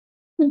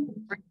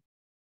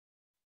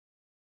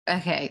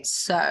Okay,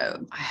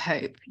 so I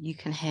hope you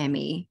can hear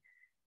me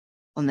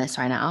on this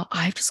right now.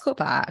 I've just got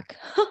back.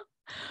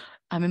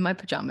 I'm in my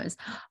pajamas.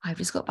 I've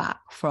just got back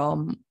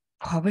from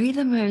probably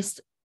the most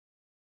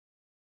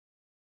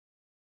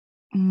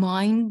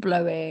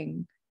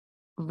mind-blowing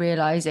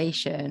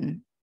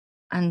realization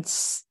and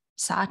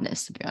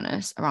sadness, to be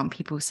honest, around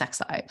people's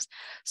sex lives.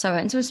 So I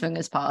went to a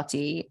swingers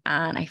party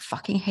and I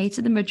fucking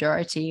hated the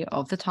majority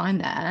of the time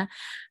there.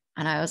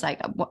 And I was like,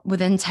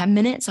 within 10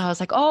 minutes, I was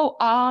like,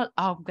 I'm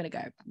going to go.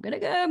 I'm going to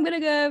go. I'm going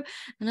to go.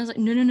 And I was like,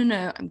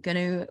 no. I'm going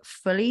to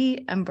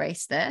fully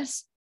embrace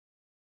this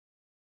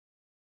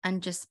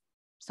and just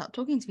start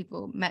talking to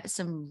people. Met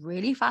some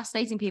really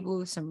fascinating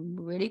people, some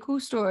really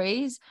cool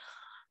stories.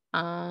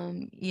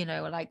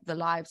 Like the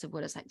lives of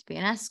what it's like to be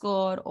an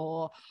escort,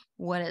 or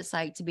what it's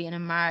like to be in a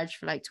marriage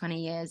for like 20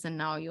 years and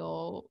now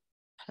you're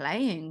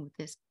playing with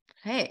this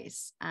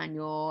place and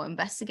you're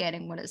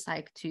investigating what it's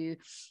like to,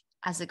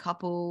 as a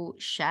couple,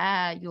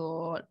 share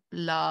your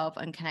love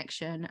and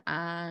connection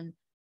and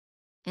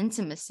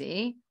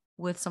intimacy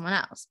with someone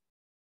else.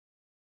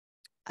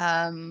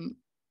 And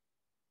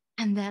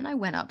then I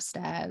went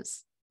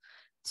upstairs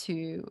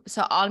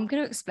so I'm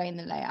going to explain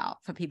the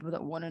layout for people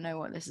that want to know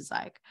what this is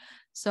like.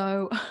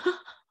 So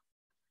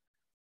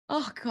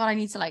oh god, I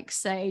need to like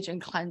sage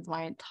and cleanse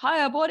my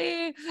entire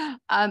body.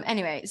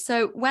 Anyway,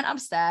 so went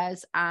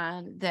upstairs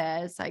and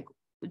there's like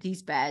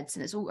these beds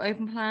and it's all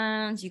open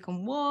plans. You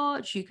can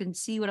watch, you can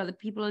see what other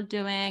people are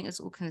doing. It's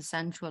all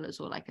consensual. It's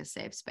all like a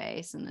safe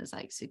space and there's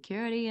like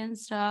security and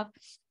stuff.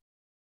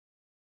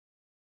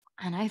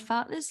 And I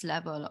felt this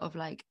level of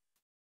like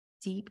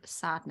deep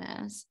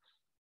sadness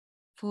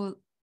for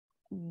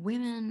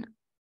women.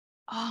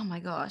 Oh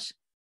my gosh,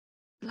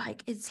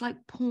 like it's like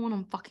porn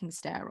on fucking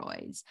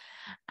steroids.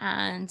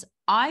 And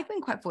I've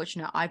been quite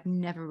fortunate. I've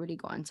never really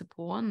got into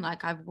porn.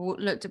 Like I've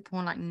looked at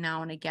porn like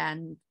now and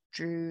again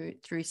through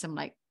some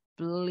like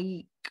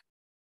bleak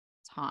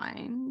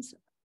times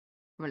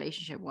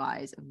relationship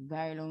wise a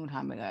very long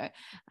time ago, and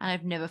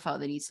I've never felt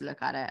the need to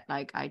look at it.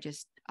 Like I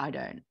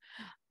don't.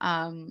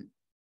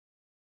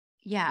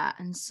 Yeah,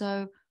 and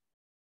so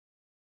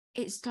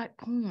it's like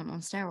porn on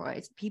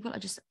steroids. People are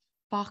just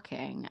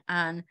fucking,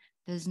 and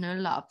there's no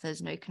love,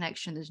 there's no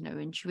connection, there's no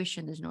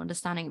intuition, there's no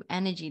understanding of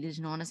energy, there's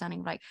no understanding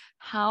of like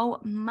how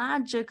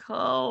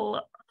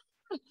magical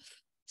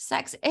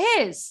sex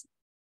is.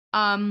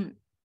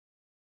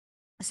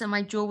 So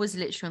my jaw was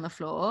literally on the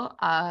floor.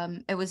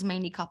 It was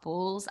mainly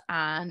couples,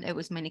 and it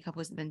was mainly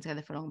couples that have been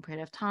together for a long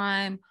period of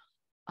time,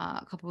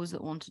 couples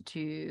that wanted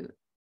to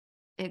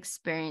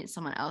experience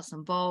someone else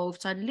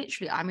involved. So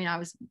I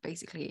was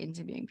basically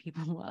interviewing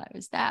people while I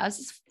was there. I was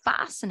just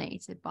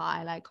fascinated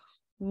by like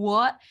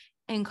what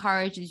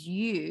encourages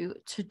you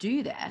to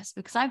do this,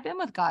 because I've been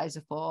with guys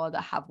before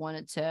that have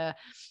wanted to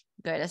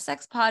go to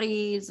sex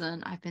parties,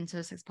 and I've been to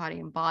a sex party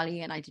in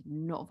Bali and I did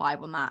not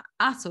vibe on that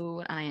at all,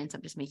 and I ended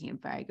up just making a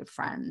very good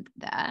friend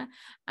there,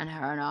 and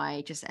her and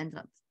I just ended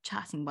up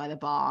chatting by the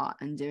bar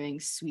and doing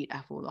sweet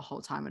F all the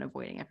whole time and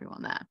avoiding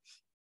everyone there.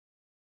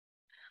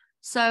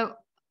 So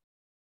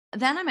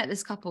then I met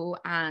this couple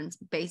and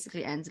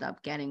basically ended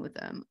up getting with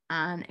them,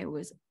 and it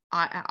was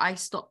I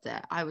stopped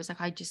it. I was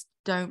like, I just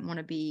don't want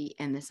to be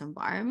in this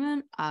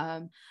environment.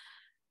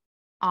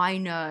 I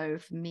know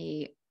for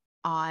me,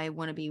 I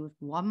want to be with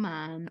one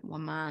man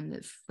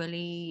that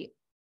fully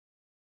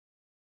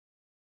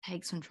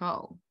takes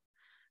control.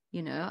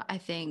 I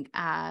think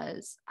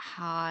as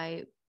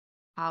high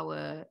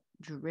power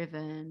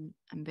driven,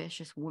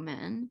 ambitious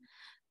women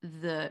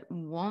that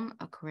want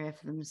a career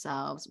for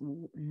themselves,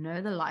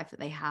 know the life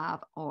that they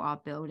have or are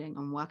building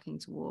and working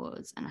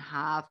towards, and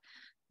have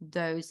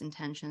those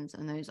intentions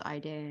and those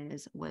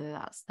ideas, whether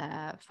that's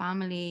their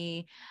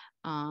family,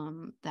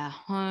 their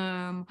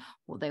home,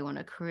 what they want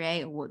to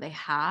create or what they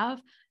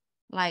have,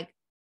 like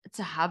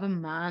to have a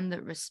man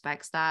that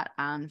respects that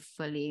and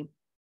fully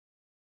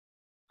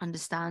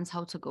understands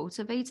how to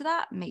cultivate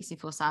that makes me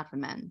feel sad for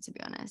men, to be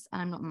honest.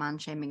 And I'm not man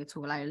shaming at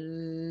all. I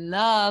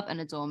love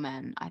and adore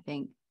men. I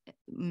think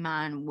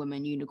man,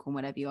 woman, unicorn,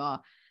 whatever you are,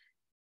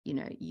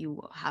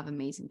 you have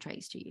amazing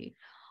traits to you.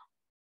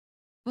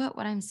 But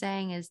what I'm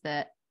saying is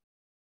that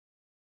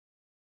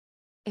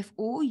if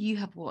all you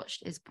have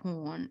watched is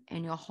porn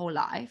in your whole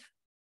life,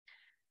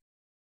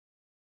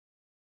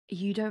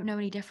 you don't know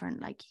any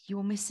different. Like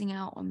you're missing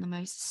out on the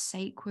most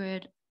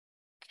sacred,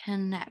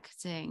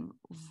 connecting,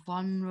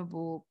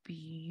 vulnerable,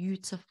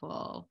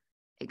 beautiful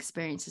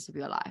experiences of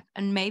your life.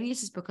 And maybe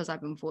it's just because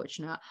I've been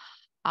fortunate.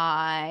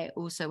 I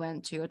also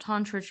went to a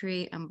tantra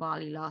retreat in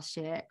Bali last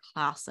year,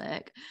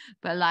 classic.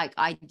 But like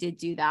I did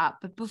do that.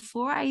 But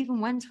before I even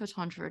went to a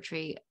tantra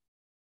retreat,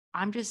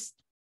 I'm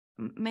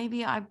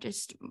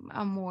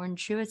more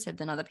intuitive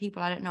than other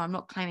people. I don't know. I'm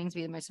not claiming to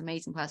be the most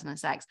amazing person at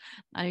sex.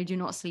 I do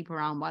not sleep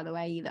around, by the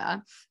way,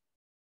 either.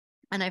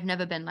 And I've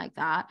never been like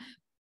that,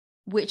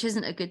 which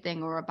isn't a good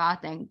thing or a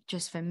bad thing.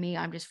 Just for me,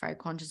 I'm just very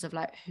conscious of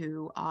like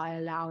who I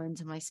allow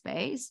into my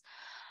space.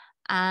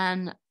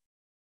 And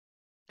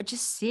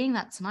just seeing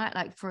that tonight,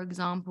 like for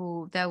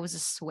example, there was a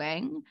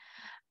swing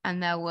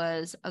and there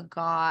was a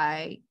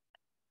guy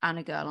and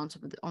a girl on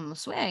top of on the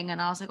swing.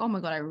 And I was like, oh my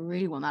God, I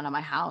really want that at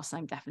my house.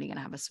 I'm definitely going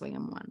to have a swing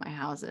in one of my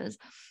houses.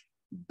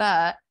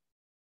 But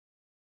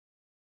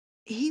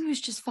he was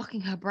just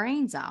fucking her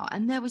brains out.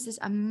 And there was this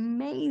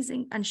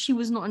amazing, and she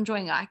was not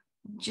enjoying it. I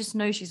just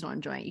know she's not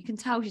enjoying it. You can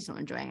tell she's not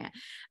enjoying it.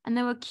 And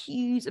there were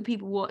queues of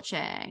people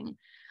watching,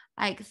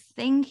 like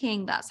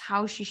thinking that's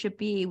how she should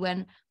be,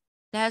 when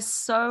there's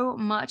so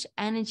much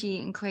energy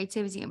and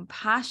creativity and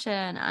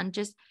passion. And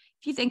just,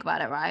 if you think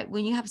about it, right,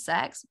 when you have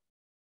sex,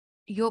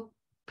 you're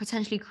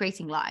potentially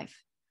creating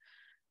life.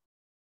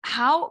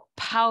 How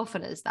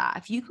powerful is that?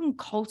 If you can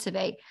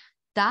cultivate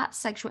that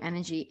sexual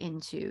energy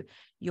into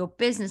your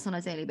business on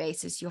a daily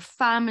basis, your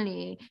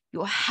family,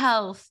 your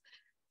health,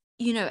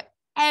 you know,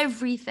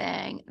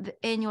 everything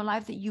in your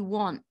life that you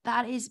want,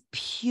 that is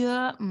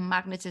pure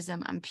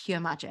magnetism and pure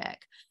magic.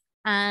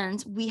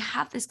 And we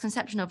have this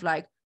conception of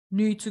like,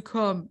 need to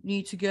come,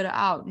 need to get it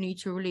out, need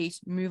to release,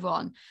 move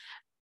on.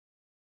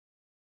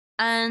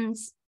 And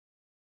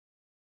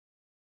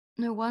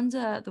no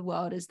wonder the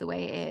world is the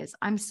way it is.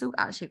 I'm still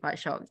actually quite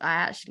shocked.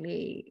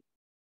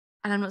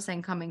 And I'm not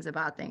saying coming's a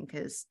bad thing,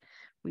 because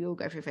we all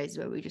go through phases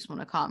where we just want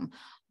to come,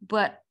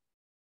 but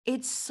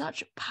it's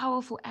such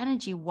powerful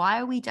energy. Why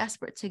are we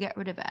desperate to get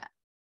rid of it?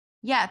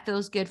 Yeah, it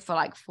feels good for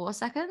like 4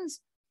 seconds.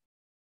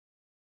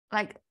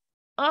 Like,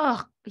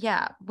 oh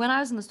yeah. When I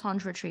was in this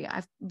Tantra retreat,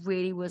 I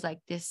really was like,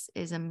 this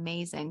is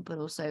amazing, but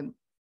also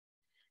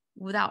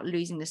without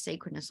losing the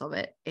sacredness of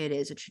it, it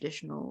is a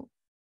traditional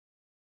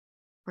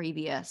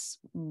previous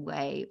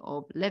way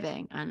of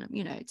living. And,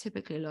 you know,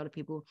 typically a lot of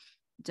people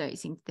don't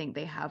seem to think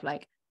they have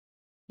like,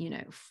 you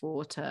know,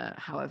 4 to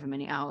however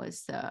many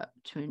hours to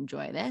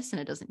enjoy this. And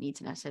it doesn't need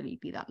to necessarily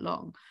be that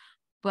long,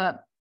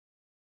 but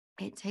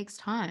it takes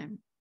time.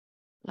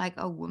 Like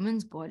a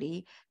woman's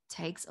body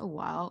takes a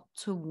while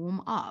to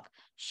warm up.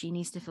 She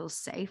needs to feel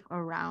safe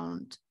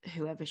around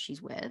whoever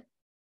she's with.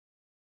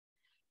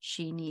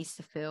 She needs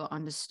to feel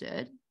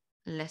understood,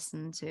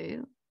 listened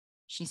to.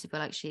 She needs to feel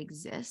like she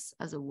exists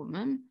as a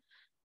woman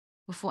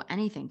before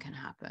anything can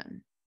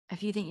happen.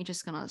 If you think you're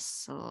just gonna,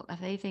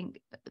 if they think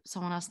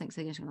someone else thinks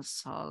they're just gonna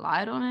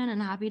slide on in and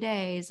happy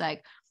days,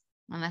 like,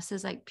 unless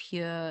there's like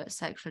pure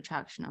sexual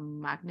attraction and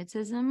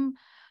magnetism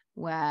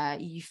where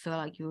you feel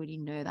like you already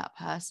know that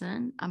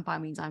person, and by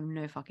means I'm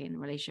no fucking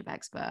relationship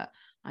expert,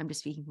 I'm just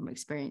speaking from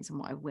experience and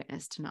what I've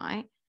witnessed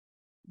tonight,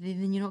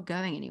 then you're not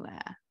going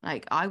anywhere.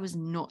 Like, I was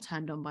not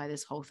turned on by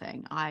this whole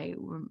thing. I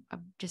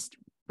just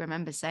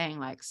remember saying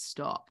like,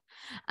 stop.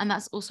 And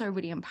that's also a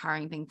really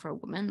empowering thing for a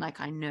woman. Like,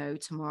 I know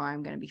tomorrow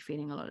I'm going to be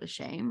feeling a lot of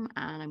shame,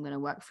 and I'm going to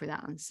work through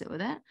that and sit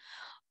with it.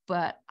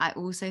 But I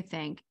also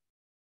think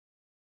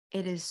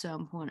it is so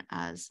important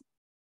as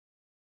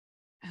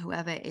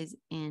whoever is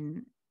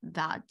in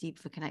that deep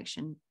of a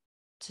connection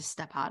to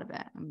step out of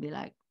it and be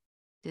like,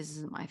 this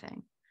isn't my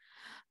thing.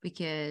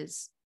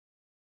 Because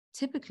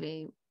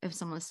typically if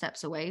someone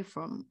steps away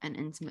from an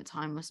intimate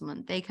time with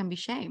someone, they can be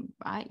shamed,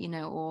 right? You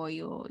know, or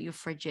you're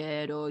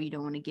frigid, or you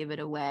don't want to give it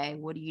away.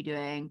 What are you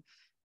doing?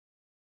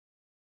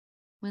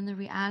 When the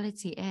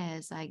reality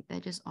is like, they're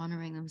just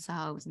honoring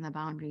themselves and their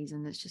boundaries,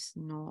 and it's just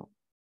not,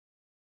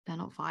 they're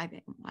not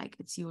vibing. Like,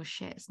 it's your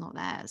shit, it's not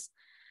theirs.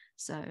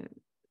 So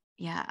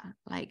yeah,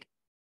 like,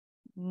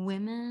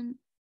 women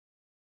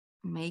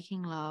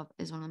making love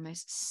is one of the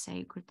most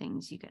sacred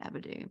things you could ever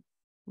do.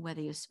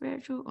 Whether you're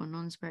spiritual or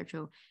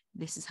non-spiritual,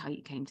 this is how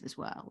you came to this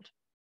world.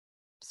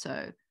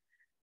 So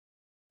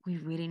we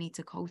really need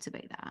to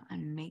cultivate that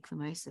and make the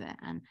most of it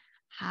and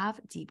have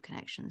deep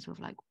connections with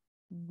like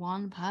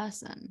one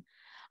person.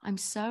 I'm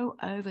so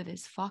over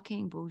this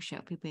fucking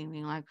bullshit. People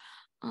being like,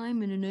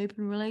 I'm in an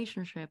open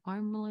relationship,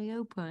 I'm really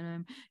open,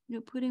 I'm, you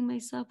know, putting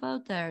myself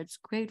out there, it's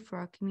great for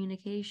our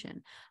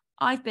communication.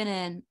 I've been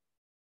in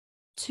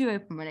 2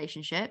 open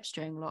relationships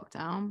during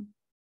lockdown,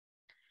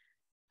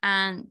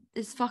 and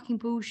it's fucking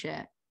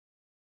bullshit.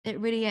 It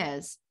really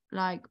is.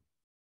 Like,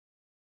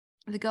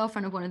 the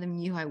girlfriend of one of them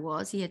knew who I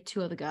was. He had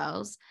 2 other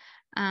girls,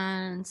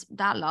 and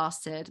that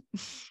lasted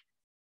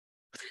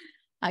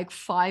like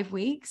 5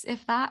 weeks,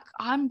 if that.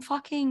 I'm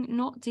fucking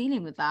not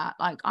dealing with that.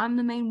 Like, I'm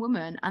the main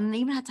woman. And I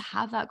even had to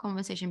have that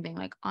conversation being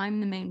like, I'm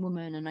the main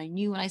woman. And I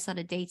knew when I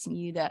started dating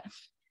you that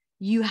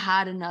you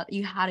had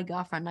a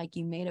girlfriend. Like,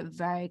 you made it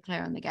very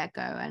clear on the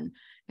get-go. And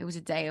it was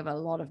a day of a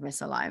lot of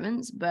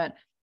misalignments, but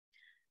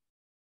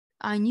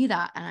I knew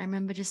that. And I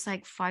remember just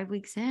like 5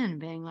 weeks in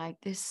being like,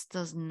 this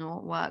does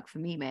not work for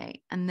me,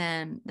 mate. And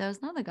then there was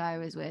another guy I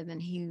was with,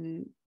 and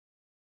he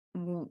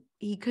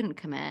couldn't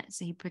commit.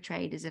 So he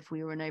portrayed as if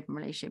we were an open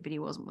relationship, but he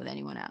wasn't with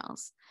anyone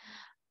else.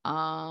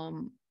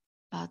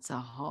 That's a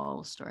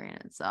whole story in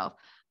itself.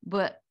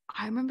 But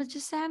I remember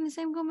just having the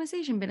same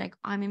conversation, being like,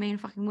 I'm a main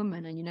fucking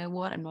woman. And you know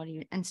what? I'm not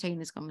even entertaining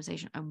this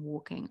conversation. I'm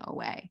walking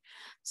away.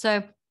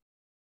 So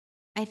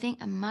I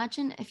think,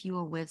 imagine if you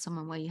are with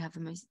someone where you have the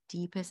most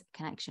deepest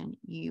connection,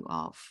 you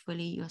are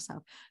fully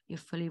yourself, you're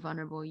fully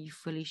vulnerable, you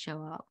fully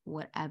show up,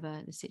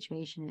 whatever the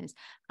situation is,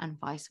 and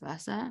vice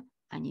versa,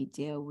 and you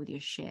deal with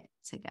your shit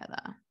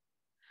together.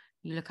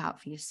 You look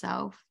out for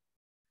yourself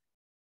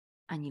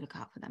and you look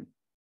out for them.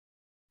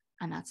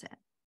 And that's it.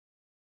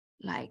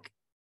 Like,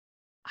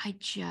 I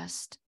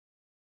just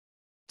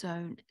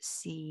don't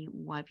see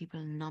why people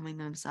are numbing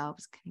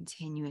themselves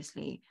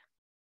continuously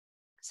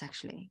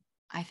sexually.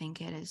 I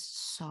think it is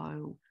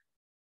so,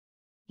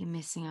 you're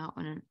missing out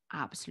on an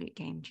absolute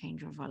game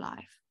changer of a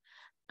life.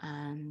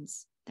 And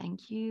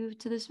thank you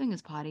to the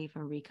swingers party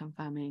for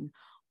reconfirming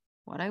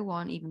what I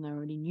want, even though I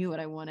already knew what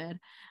I wanted.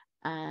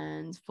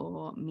 And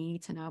for me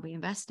to now be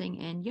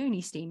investing in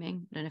yoni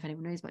steaming. I don't know if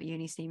anyone knows about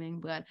yoni steaming,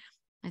 but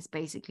it's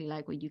basically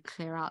like where you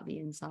clear out the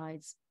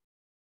insides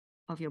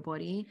of your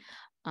body.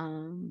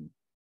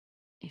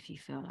 If you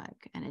feel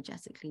like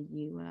energetically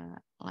you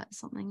let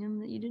something in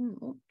that you didn't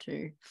want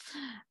to.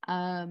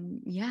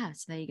 Yeah,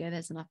 so there you go.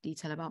 There's enough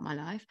detail about my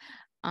life.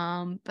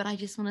 But I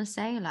just want to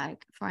say,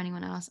 like, for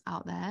anyone else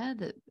out there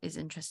that is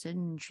interested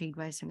and intrigued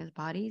by swingers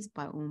parties,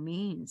 by all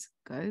means,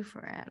 go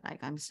for it.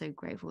 Like, I'm so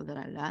grateful that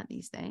I learned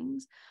these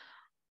things.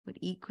 But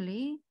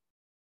equally,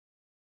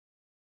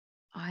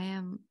 I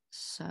am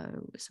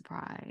so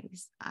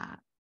surprised at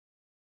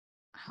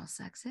how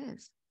sex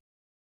is.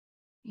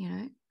 You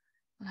know,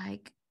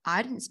 like,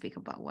 I didn't speak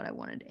about what I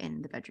wanted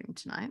in the bedroom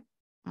tonight,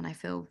 and I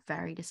feel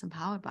very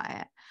disempowered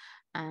by it.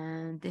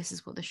 And this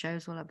is what the show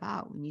is all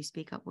about. When you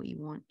speak up what you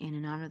want in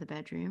and out of the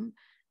bedroom,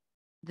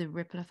 the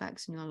ripple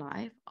effects in your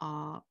life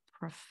are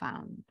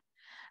profound.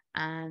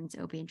 And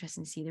it'll be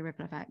interesting to see the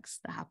ripple effects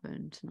that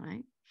happen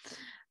tonight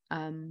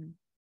from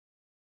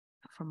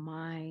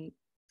my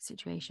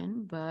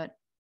situation. But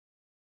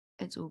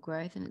it's all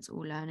growth and it's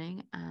all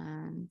learning.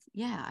 And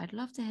yeah, I'd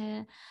love to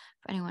hear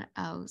if anyone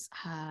else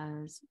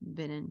has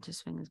been into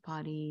swingers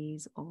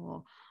parties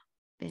or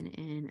been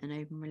in an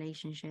open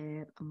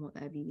relationship and what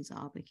their views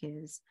are,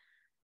 because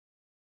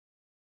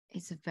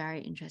it's a very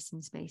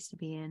interesting space to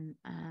be in.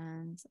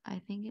 And I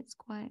think it's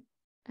quite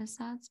a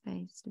sad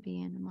space to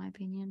be in my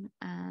opinion.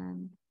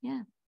 And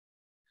yeah,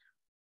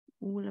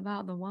 all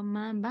about the one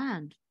man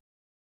band.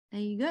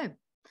 There you go.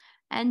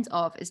 End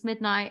of. It's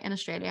midnight in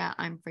Australia.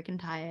 I'm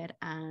freaking tired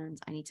and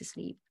I need to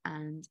sleep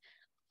and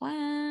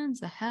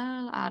cleanse the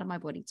hell out of my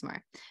body tomorrow.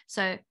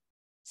 So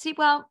sleep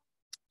well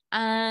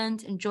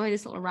and enjoy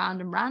this little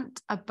random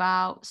rant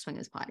about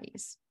swingers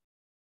parties.